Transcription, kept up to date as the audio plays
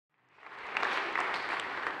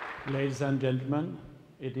Ladies and gentlemen,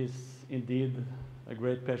 it is indeed a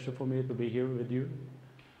great pleasure for me to be here with you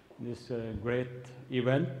in this great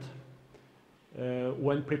event.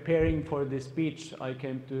 When preparing for this speech, I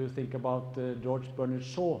came to think about George Bernard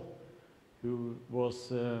Shaw, who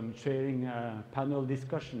was chairing a panel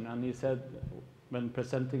discussion, and he said, when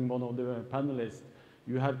presenting one of the panelists,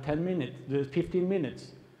 you have 10 minutes, 15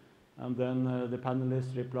 minutes. And then the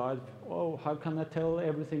panelists replied, oh, how can I tell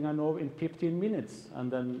everything I know in 15 minutes? And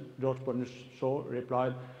then George Bernard Shaw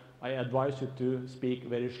replied, I advise you to speak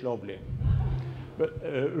very slowly. But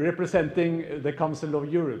representing the Council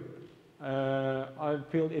of Europe, I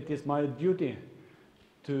feel it is my duty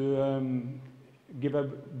to give a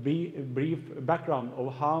brief background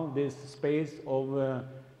of how this space of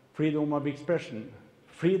freedom of expression,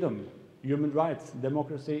 freedom, human rights,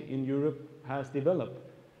 democracy in Europe has developed,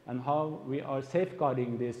 and how we are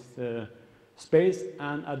safeguarding this space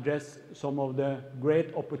and address some of the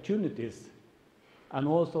great opportunities and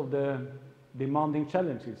also the demanding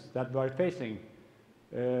challenges that we are facing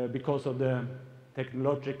because of the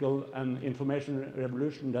technological and information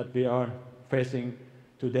revolution that we are facing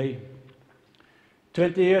today.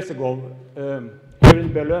 20 years ago, here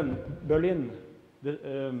in Berlin,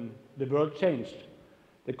 the world changed.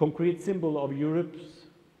 The concrete symbol of Europe's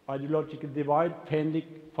ideological divide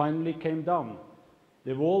finally came down.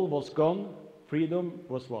 The wall was gone, freedom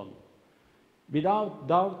was won. Without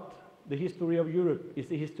doubt, the history of Europe is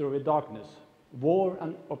the history of darkness, war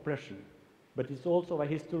and oppression, but it's also a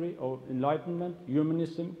history of enlightenment,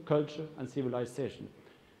 humanism, culture and civilization.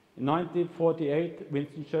 In 1948,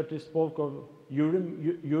 Winston Churchill spoke of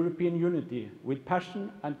European unity with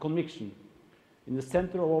passion and conviction. In the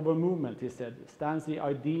center of our movement, he said, stands the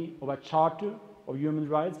idea of a charter of human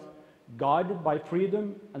rights guided by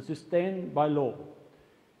freedom and sustained by law.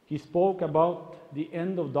 He spoke about the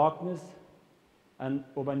end of darkness and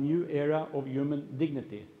of a new era of human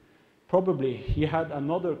dignity. Probably he had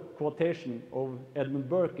another quotation of Edmund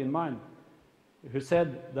Burke in mind, who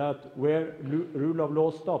said that where rule of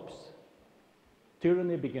law stops,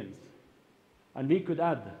 tyranny begins. And we could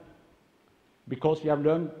add, because we have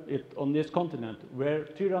learned it on this continent, where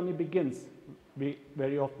tyranny begins, we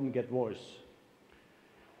very often get worse.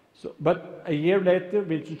 But a year later,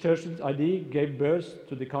 Winston Churchill's idea gave birth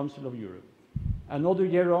to the Council of Europe. Another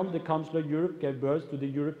year on, the Council of Europe gave birth to the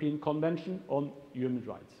European Convention on Human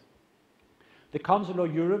Rights. The Council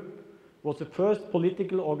of Europe was the first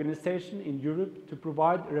political organization in Europe to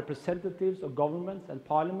provide representatives of governments and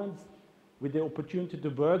parliaments with the opportunity to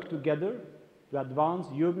work together to advance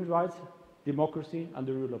human rights, democracy and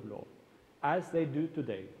the rule of law, as they do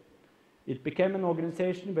today. It became an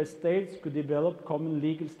organization where states could develop common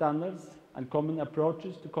legal standards and common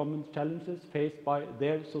approaches to common challenges faced by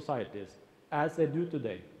their societies, as they do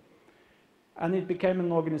today. And it became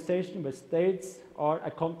an organization where states are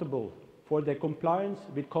accountable for their compliance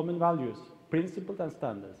with common values, principles and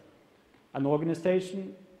standards. An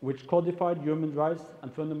organization which codified human rights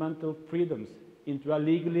and fundamental freedoms into a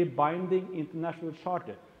legally binding international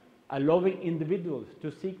charter, allowing individuals to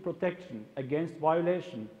seek protection against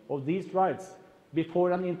violation of these rights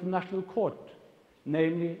before an international court,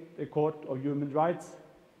 namely the Court of Human Rights.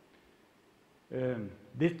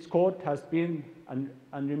 This court has been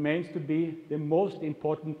and remains to be the most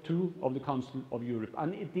important tool of the Council of Europe.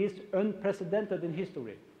 And it is unprecedented in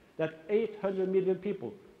history that 800 million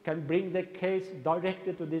people can bring their case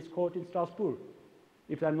directly to this court in Strasbourg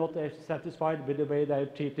if they are not satisfied with the way they are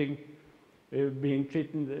being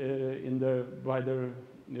treated by the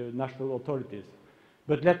national authorities.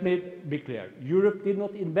 But let me be clear, Europe did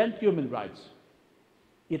not invent human rights.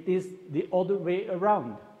 It is the other way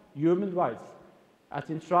around. Human rights, as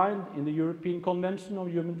enshrined in the European Convention on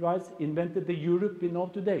Human Rights, invented the Europe we know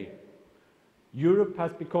today. Europe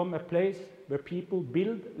has become a place where people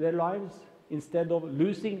build their lives instead of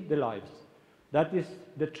losing their lives. That is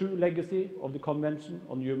the true legacy of the Convention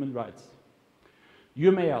on Human Rights.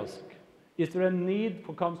 You may ask, is there a need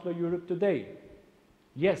for Council of Europe today?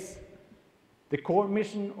 Yes. The core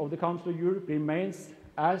mission of the Council of Europe remains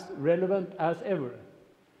as relevant as ever: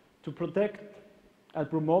 to protect and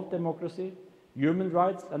promote democracy, human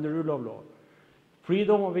rights and the rule of law.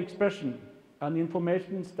 Freedom of expression and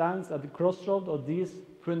information stands at the crossroads of these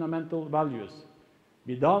fundamental values.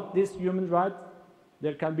 Without these human rights,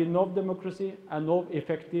 there can be no democracy and no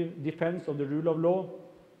effective defense of the rule of law,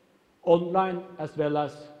 online as well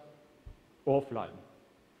as offline.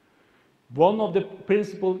 One of the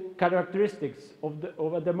principal characteristics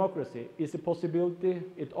of a democracy is the possibility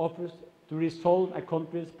it offers to resolve a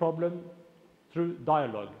country's problem through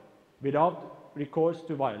dialogue, without recourse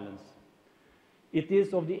to violence. It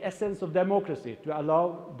is of the essence of democracy to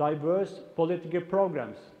allow diverse political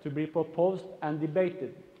programs to be proposed and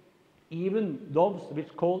debated, even those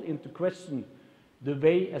which call into question the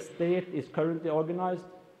way a state is currently organized,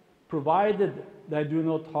 provided they do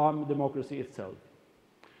not harm democracy itself.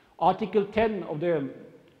 Article 10 of the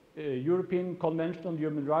European Convention on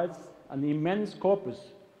Human Rights, an immense corpus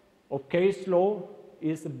of case law,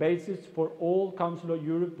 is the basis for all Council of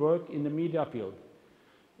Europe work in the media field.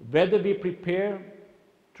 Whether we prepare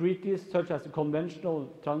treaties such as the Convention on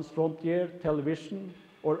Transfrontier Television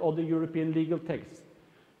or other European legal texts,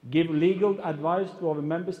 give legal advice to our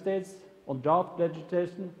member states on draft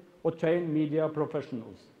legislation, or train media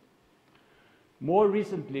professionals. More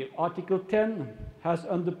recently, Article 10 has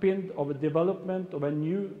underpinned our development of a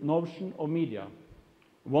new notion of media,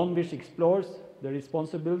 one which explores the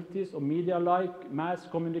responsibilities of media like mass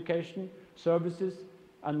communication services,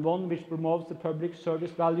 and one which promotes the public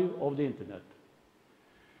service value of the Internet.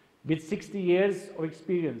 With 60 years of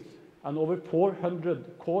experience and over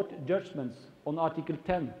 400 court judgments on Article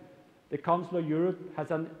 10, the Council of Europe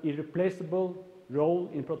has an irreplaceable role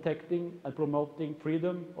in protecting and promoting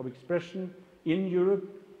freedom of expression in Europe.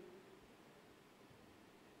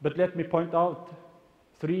 But let me point out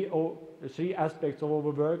three aspects of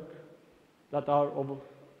our work that are of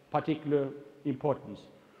particular importance.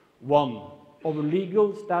 One, our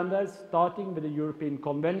legal standards, starting with the European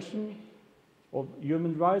Convention of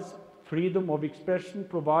Human Rights, freedom of expression,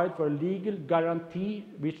 provide for a legal guarantee,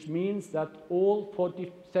 which means that all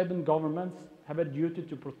 47 governments have a duty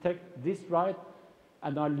to protect this right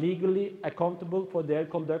and are legally accountable for their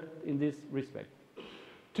conduct in this respect.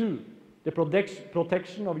 Two, the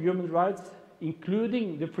protection of human rights,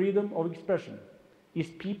 including the freedom of expression, is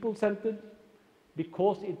people-centered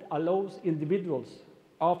because it allows individuals,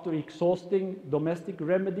 after exhausting domestic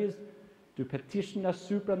remedies, to petition a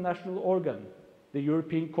supranational organ, the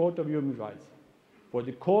European Court of Human Rights. For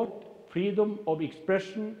the Court, freedom of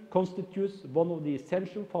expression constitutes one of the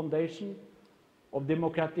essential foundations of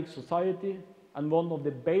democratic society and one of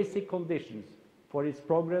the basic conditions for its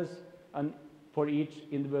progress and for each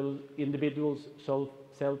individual's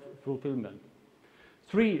self-fulfillment.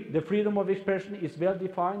 Three, the freedom of expression is well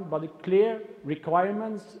defined by the clear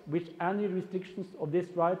requirements which any restrictions of this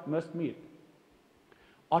right must meet.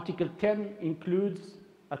 Article 10 includes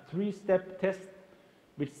a three-step test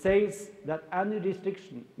which says that any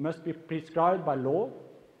restriction must be prescribed by law,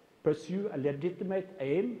 pursue a legitimate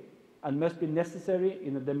aim, and must be necessary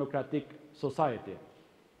in a democratic society.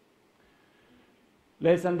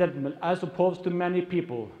 Ladies and gentlemen, as opposed to many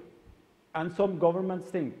people, and some governments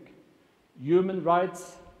think, human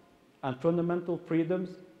rights and fundamental freedoms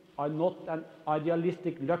are not an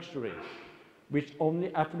idealistic luxury which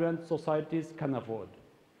only affluent societies can afford.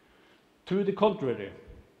 To the contrary,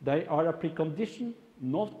 they are a precondition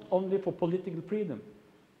not only for political freedom,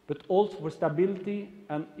 but also for stability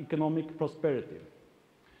and economic prosperity.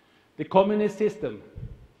 The communist system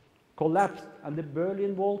collapsed and the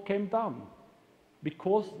Berlin Wall came down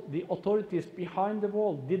because the authorities behind the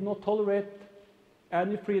wall did not tolerate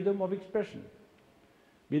any freedom of expression.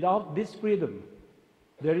 Without this freedom,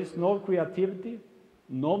 there is no creativity,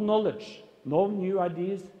 no knowledge, no new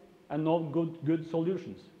ideas, and no good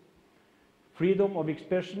solutions. Freedom of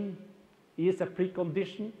expression is a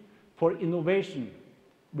precondition for innovation,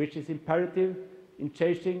 which is imperative in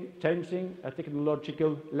changing a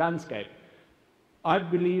technological landscape. I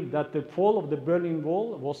believe that the fall of the Berlin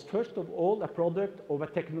Wall was first of all a product of a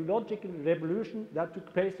technological revolution that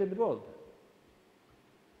took place in the world.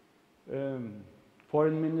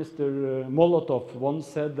 Foreign Minister Molotov once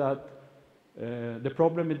said that the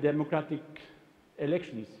problem with democratic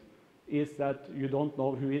elections is that you don't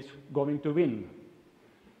know who is going to win.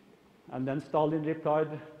 And then Stalin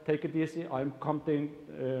replied, "Take it easy, I'm counting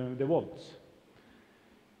the votes."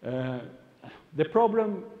 The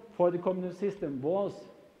problem for the communist system was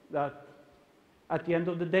that at the end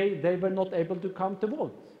of the day, they were not able to count the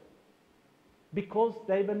votes because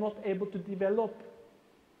they were not able to develop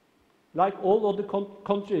like all other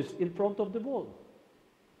countries in front of the wall,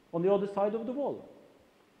 on the other side of the wall.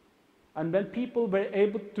 And when people were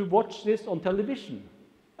able to watch this on television,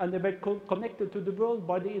 and they were connected to the world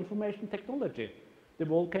by the information technology, the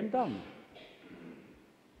wall came down.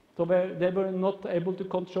 So they were not able to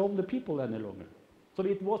control the people any longer. So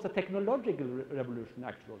it was a technological revolution,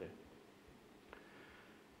 actually.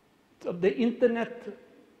 So the internet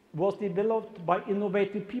was developed by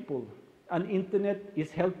innovative people, and internet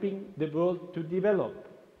is helping the world to develop.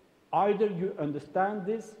 Either you understand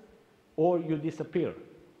this or you disappear,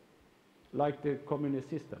 like the communist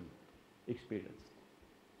system experienced.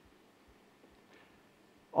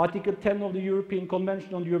 Article 10 of the European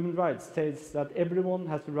Convention on Human Rights says that everyone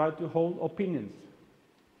has the right to hold opinions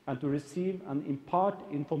and to receive and impart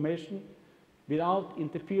information without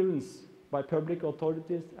interference by public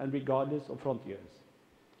authorities and regardless of frontiers.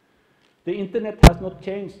 The Internet has not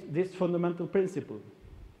changed this fundamental principle,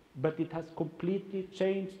 but it has completely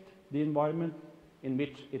changed the environment in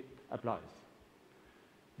which it applies.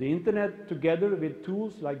 The Internet, together with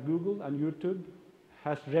tools like Google and YouTube,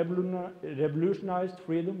 has revolutionized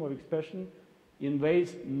freedom of expression in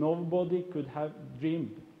ways nobody could have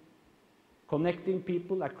dreamed, connecting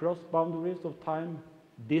people across boundaries of time,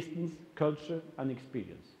 distance, culture, and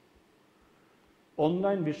experience.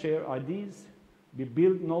 Online, we share ideas, we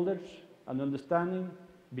build knowledge and understanding,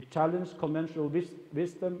 we challenge conventional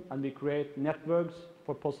wisdom, and we create networks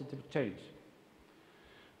for positive change.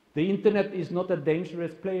 The Internet is not a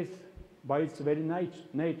dangerous place by its very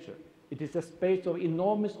nature. It is a space of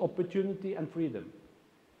enormous opportunity and freedom.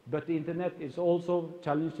 But the Internet is also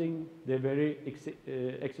challenging the very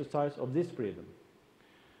exercise of this freedom.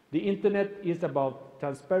 The Internet is about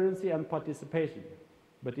transparency and participation,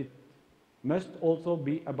 but it must also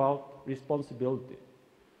be about responsibility.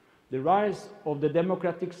 The rise of the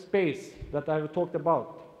democratic space that I have talked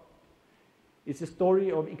about is a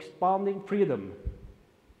story of expanding freedom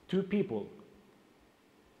to people.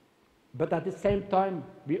 But at the same time,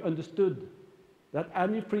 we understood that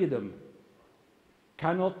any freedom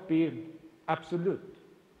cannot be absolute.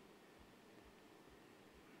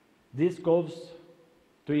 This goes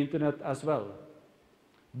to Internet as well.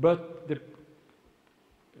 But the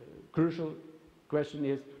crucial question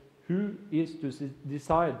is, who is to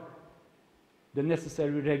decide the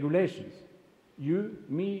necessary regulations? You,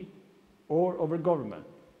 me, or our government?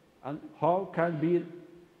 And how can be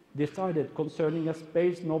decided concerning a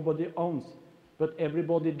space nobody owns, but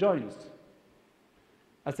everybody joins?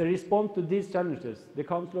 As a response to these challenges, the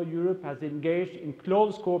Council of Europe has engaged in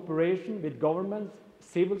close cooperation with governments,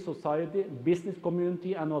 civil society, business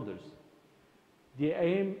community, and others. The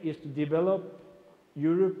aim is to develop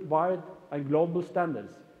Europe-wide and global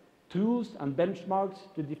standards, tools and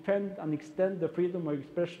benchmarks to defend and extend the freedom of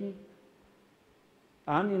expression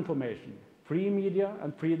and information, free media,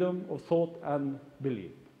 and freedom of thought and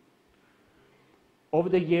belief. Over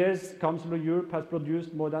the years, Council of Europe has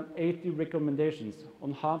produced more than 80 recommendations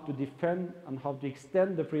on how to defend and how to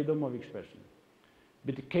extend the freedom of expression.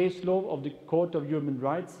 With the case law of the Court of Human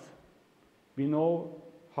Rights, we now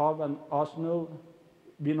have an arsenal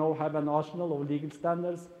of legal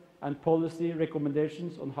standards and policy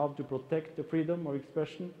recommendations on how to protect the freedom of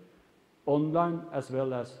expression online as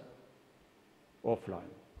well as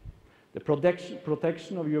offline. The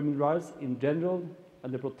protection of human rights in general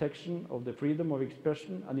and the protection of the freedom of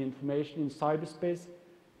expression and information in cyberspace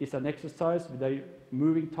is an exercise with a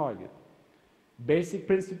moving target. Basic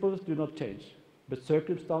principles do not change, but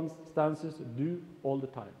circumstances do all the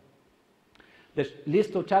time. The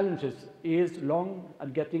list of challenges is long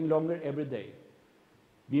and getting longer every day.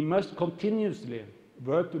 We must continuously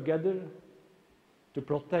work together to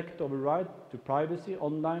protect our right to privacy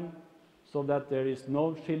online so that there is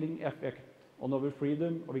no chilling effect on our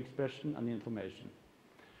freedom of expression and information.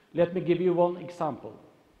 Let me give you one example.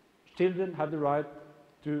 Children have the right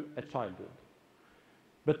to a childhood.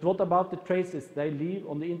 But what about the traces they leave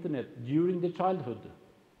on the Internet during their childhood?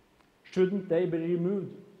 Shouldn't they be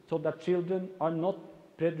removed so that children are not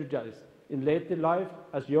prejudiced in later life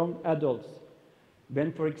as young adults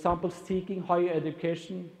when, for example, seeking higher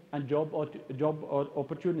education and job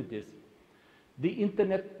opportunities? The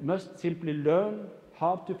Internet must simply learn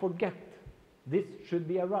how to forget. This should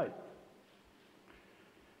be a right.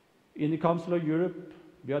 In the Council of Europe,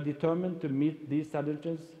 we are determined to meet these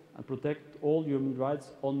challenges and protect all human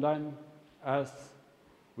rights online as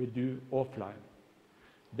we do offline.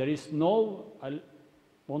 There is no, I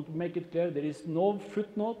want to make it clear, there is no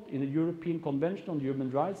footnote in the European Convention on Human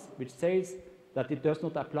Rights which says that it does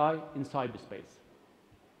not apply in cyberspace.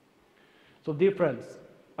 So, dear friends,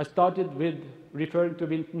 I started with referring to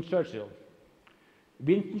Winston Churchill.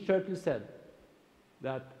 Winston Churchill said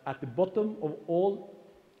that at the bottom of all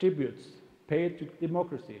tributes paid to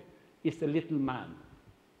democracy is a little man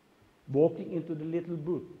walking into the little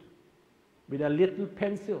booth with a little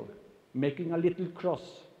pencil, making a little cross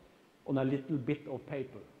on a little bit of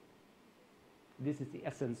paper. This is the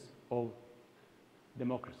essence of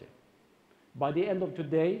democracy. By the end of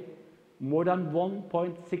today, more than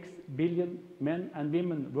 1.6 billion men and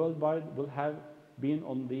women worldwide will have been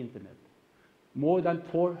on the Internet. More than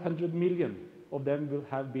 400 million of them will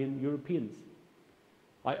have been Europeans.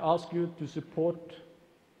 I ask you to support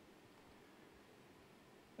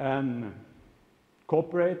and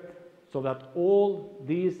cooperate so that all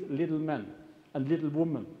these little men and little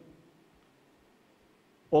women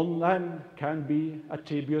online can be a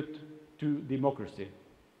tribute to democracy.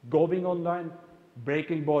 Going online,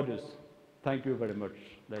 breaking borders. Thank you very much,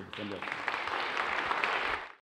 ladies and gentlemen.